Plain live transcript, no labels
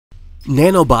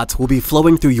Nanobots will be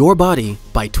flowing through your body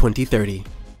by 2030.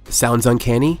 Sounds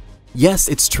uncanny? Yes,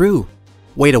 it's true.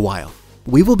 Wait a while.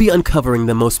 We will be uncovering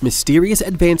the most mysterious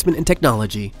advancement in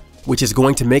technology, which is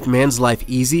going to make man's life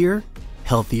easier,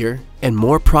 healthier, and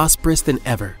more prosperous than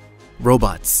ever.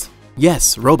 Robots.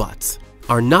 Yes, robots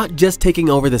are not just taking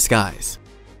over the skies.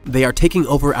 They are taking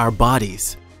over our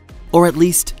bodies. Or at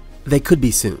least, they could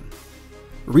be soon.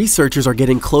 Researchers are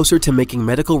getting closer to making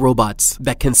medical robots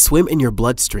that can swim in your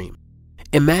bloodstream.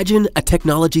 Imagine a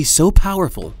technology so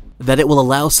powerful that it will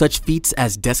allow such feats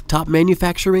as desktop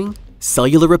manufacturing,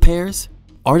 cellular repairs,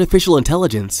 artificial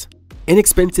intelligence,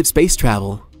 inexpensive space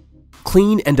travel,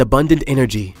 clean and abundant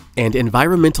energy, and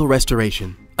environmental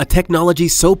restoration. A technology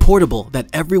so portable that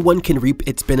everyone can reap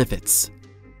its benefits.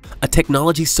 A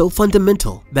technology so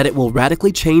fundamental that it will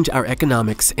radically change our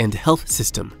economics and health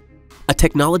system. A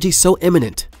technology so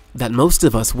imminent that most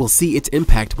of us will see its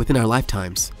impact within our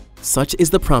lifetimes. Such is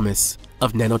the promise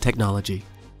of nanotechnology.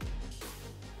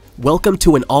 Welcome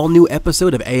to an all-new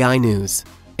episode of AI News.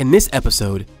 In this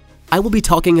episode, I will be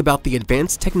talking about the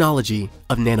advanced technology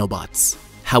of nanobots,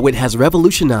 how it has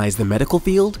revolutionized the medical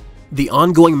field, the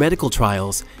ongoing medical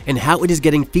trials, and how it is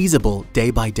getting feasible day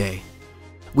by day.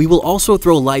 We will also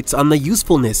throw lights on the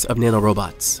usefulness of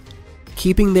nanorobots,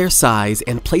 keeping their size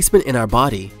and placement in our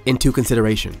body into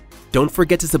consideration. Don't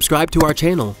forget to subscribe to our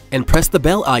channel and press the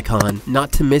bell icon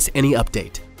not to miss any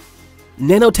update.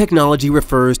 Nanotechnology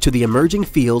refers to the emerging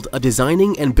field of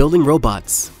designing and building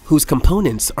robots whose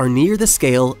components are near the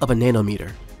scale of a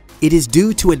nanometer. It is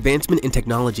due to advancement in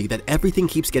technology that everything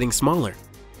keeps getting smaller.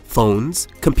 Phones,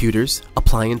 computers,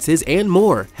 appliances, and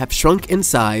more have shrunk in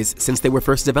size since they were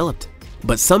first developed.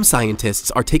 But some scientists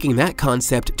are taking that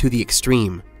concept to the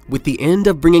extreme, with the end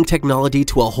of bringing technology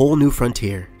to a whole new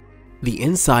frontier: the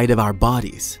inside of our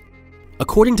bodies.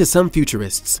 According to some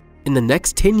futurists, in the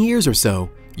next 10 years or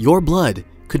so, your blood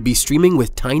could be streaming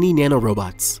with tiny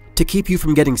nanorobots to keep you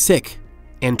from getting sick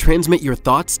and transmit your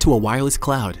thoughts to a wireless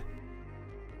cloud.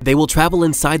 They will travel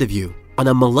inside of you on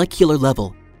a molecular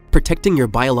level, protecting your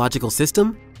biological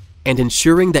system and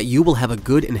ensuring that you will have a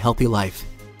good and healthy life.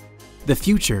 The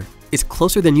future is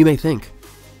closer than you may think.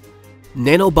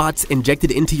 Nanobots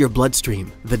injected into your bloodstream.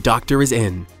 The doctor is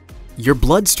in. Your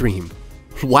bloodstream.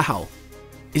 Wow!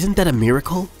 Isn't that a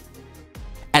miracle?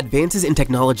 Advances in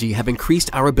technology have increased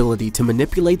our ability to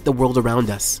manipulate the world around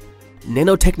us.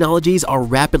 Nanotechnologies are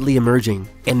rapidly emerging,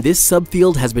 and this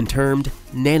subfield has been termed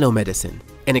nanomedicine.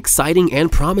 An exciting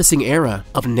and promising era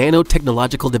of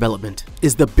nanotechnological development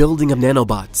is the building of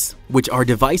nanobots, which are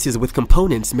devices with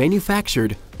components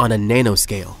manufactured on a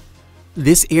nanoscale.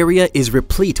 This area is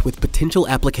replete with potential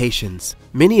applications,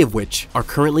 many of which are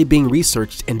currently being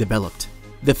researched and developed.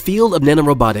 The field of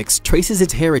nanorobotics traces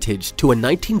its heritage to a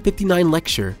 1959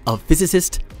 lecture of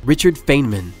physicist Richard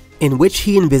Feynman, in which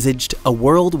he envisaged a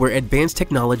world where advanced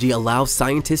technology allows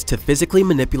scientists to physically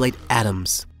manipulate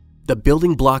atoms, the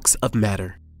building blocks of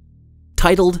matter.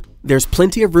 Titled, "There's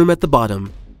Plenty of Room at the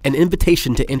Bottom, An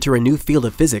Invitation to Enter a New Field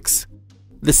of Physics,"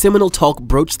 the seminal talk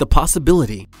broached the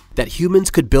possibility that humans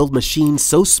could build machines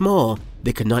so small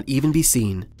they could not even be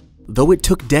seen. Though it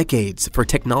took decades for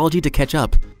technology to catch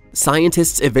up,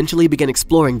 scientists eventually began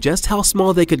exploring just how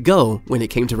small they could go when it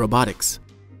came to robotics.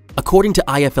 According to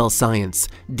IFL Science,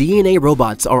 DNA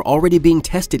robots are already being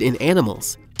tested in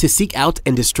animals to seek out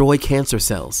and destroy cancer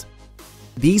cells.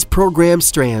 These programmed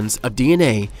strands of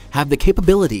DNA have the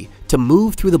capability to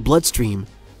move through the bloodstream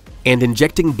and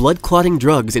injecting blood-clotting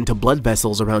drugs into blood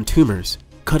vessels around tumors,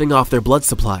 cutting off their blood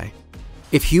supply.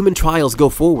 If human trials go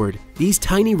forward, these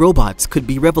tiny robots could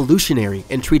be revolutionary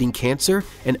in treating cancer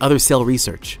and other cell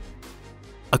research.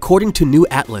 According to New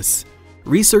Atlas,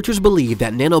 researchers believe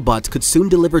that nanobots could soon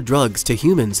deliver drugs to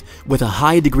humans with a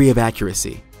high degree of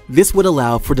accuracy. This would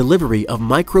allow for delivery of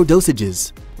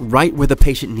micro-dosages right where the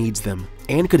patient needs them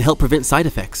and could help prevent side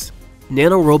effects.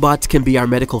 Nanorobots can be our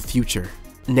medical future.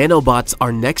 Nanobots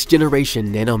are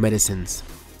next-generation nanomedicines.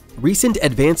 Recent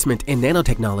advancement in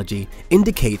nanotechnology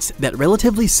indicates that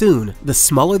relatively soon, the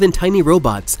smaller-than-tiny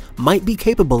robots might be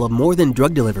capable of more than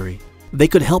drug delivery. They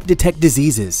could help detect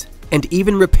diseases and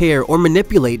even repair or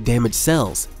manipulate damaged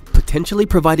cells, potentially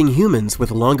providing humans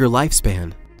with longer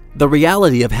lifespan. The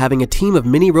reality of having a team of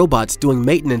mini robots doing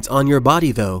maintenance on your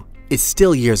body, though, is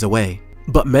still years away.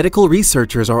 But medical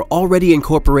researchers are already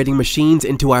incorporating machines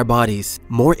into our bodies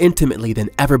more intimately than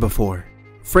ever before.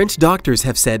 French doctors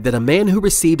have said that a man who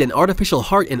received an artificial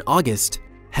heart in August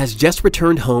has just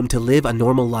returned home to live a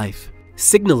normal life,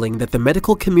 signaling that the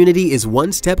medical community is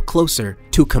one step closer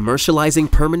to commercializing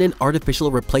permanent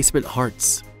artificial replacement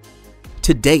hearts.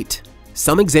 To date,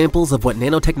 some examples of what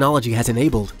nanotechnology has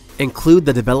enabled include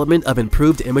the development of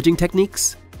improved imaging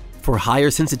techniques for higher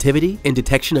sensitivity in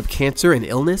detection of cancer and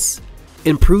illness,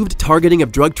 improved targeting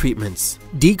of drug treatments,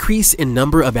 decrease in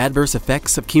number of adverse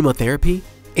effects of chemotherapy,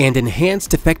 and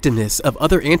enhanced effectiveness of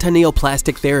other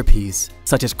anti-neoplastic therapies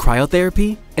such as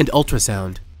cryotherapy and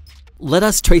ultrasound. Let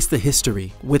us trace the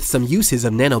history with some uses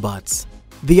of nanobots.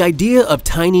 The idea of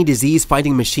tiny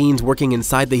disease-fighting machines working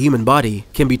inside the human body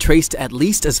can be traced at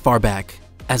least as far back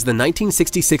as the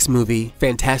 1966 movie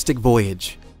Fantastic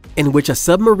Voyage, in which a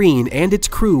submarine and its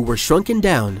crew were shrunken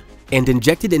down and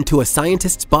injected into a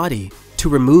scientist's body to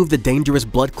remove the dangerous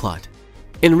blood clot.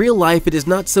 In real life, it is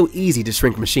not so easy to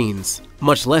shrink machines,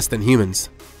 much less than humans.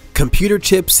 Computer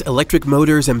chips, electric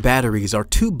motors, and batteries are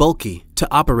too bulky to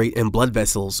operate in blood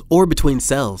vessels or between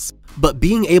cells. But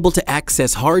being able to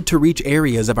access hard-to-reach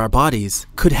areas of our bodies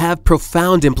could have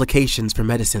profound implications for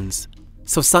medicines.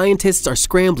 So scientists are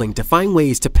scrambling to find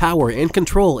ways to power and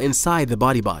control inside the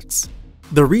bodybots.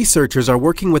 The researchers are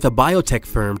working with a biotech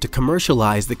firm to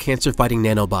commercialize the cancer-fighting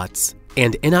nanobots,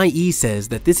 and NIE says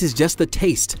that this is just the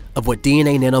taste of what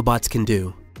DNA nanobots can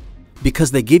do,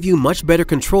 because they give you much better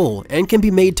control and can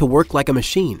be made to work like a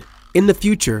machine. In the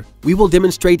future, we will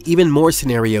demonstrate even more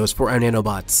scenarios for our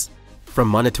nanobots, from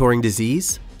monitoring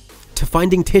disease to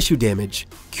finding tissue damage,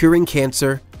 curing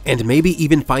cancer, and maybe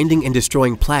even finding and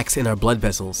destroying plaques in our blood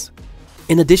vessels.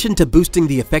 In addition to boosting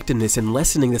the effectiveness and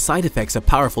lessening the side effects of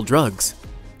powerful drugs,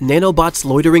 nanobots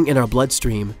loitering in our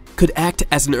bloodstream could act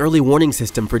as an early warning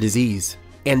system for disease,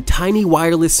 and tiny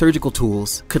wireless surgical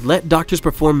tools could let doctors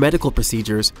perform medical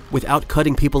procedures without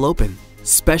cutting people open.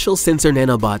 Special sensor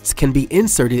nanobots can be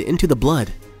inserted into the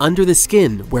blood, under the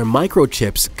skin, where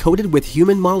microchips coated with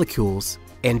human molecules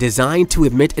and designed to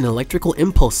emit an electrical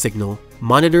impulse signal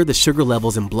monitor the sugar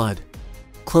levels in blood.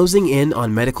 Closing in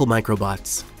on medical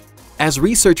microbots. As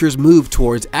researchers move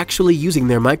towards actually using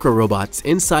their microrobots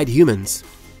inside humans,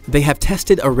 they have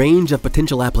tested a range of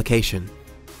potential application.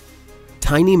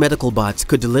 Tiny medical bots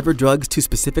could deliver drugs to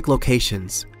specific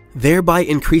locations, thereby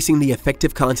increasing the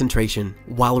effective concentration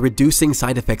while reducing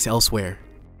side effects elsewhere.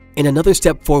 In another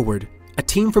step forward, a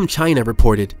team from China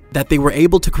reported that they were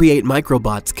able to create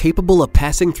microbots capable of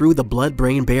passing through the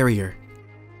blood-brain barrier.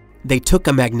 They took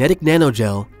a magnetic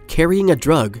nanogel carrying a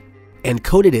drug and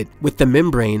coated it with the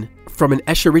membrane from an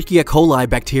Escherichia coli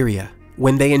bacteria.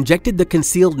 When they injected the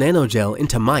concealed nanogel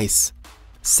into mice,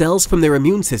 cells from their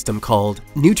immune system called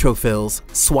neutrophils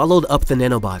swallowed up the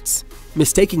nanobots,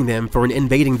 mistaking them for an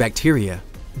invading bacteria.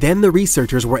 Then the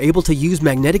researchers were able to use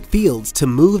magnetic fields to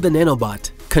move the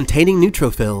nanobot containing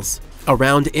neutrophils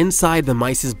around inside the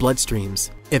mice's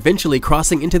bloodstreams, eventually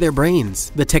crossing into their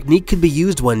brains. The technique could be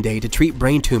used one day to treat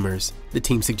brain tumors, the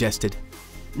team suggested.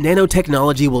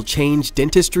 Nanotechnology will change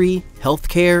dentistry,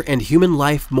 healthcare, and human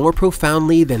life more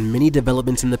profoundly than many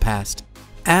developments in the past.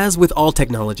 As with all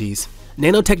technologies,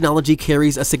 nanotechnology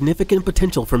carries a significant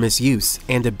potential for misuse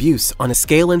and abuse on a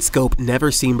scale and scope never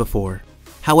seen before.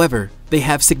 However, they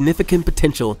have significant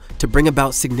potential to bring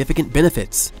about significant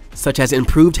benefits, such as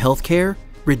improved healthcare,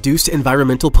 reduced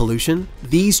environmental pollution.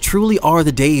 These truly are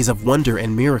the days of wonder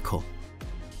and miracle.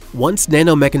 Once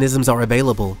nanomechanisms are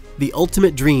available, the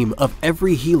ultimate dream of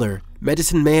every healer,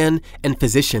 medicine man, and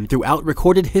physician throughout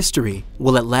recorded history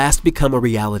will at last become a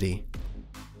reality.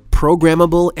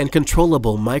 Programmable and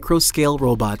controllable micro-scale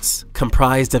robots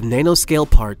comprised of nanoscale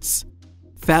parts,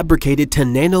 fabricated to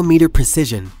nanometer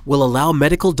precision, will allow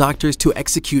medical doctors to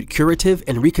execute curative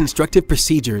and reconstructive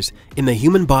procedures in the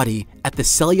human body at the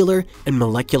cellular and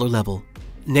molecular level.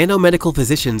 Nanomedical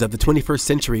physicians of the 21st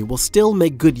century will still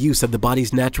make good use of the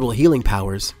body's natural healing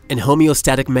powers and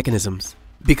homeostatic mechanisms,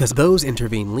 because those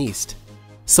intervene least.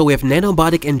 So if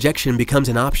nanobotic injection becomes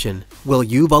an option, will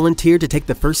you volunteer to take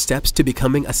the first steps to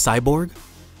becoming a cyborg?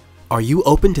 Are you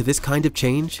open to this kind of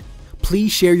change?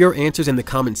 Please share your answers in the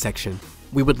comments section.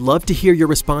 We would love to hear your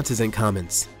responses and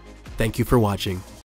comments. Thank you for watching.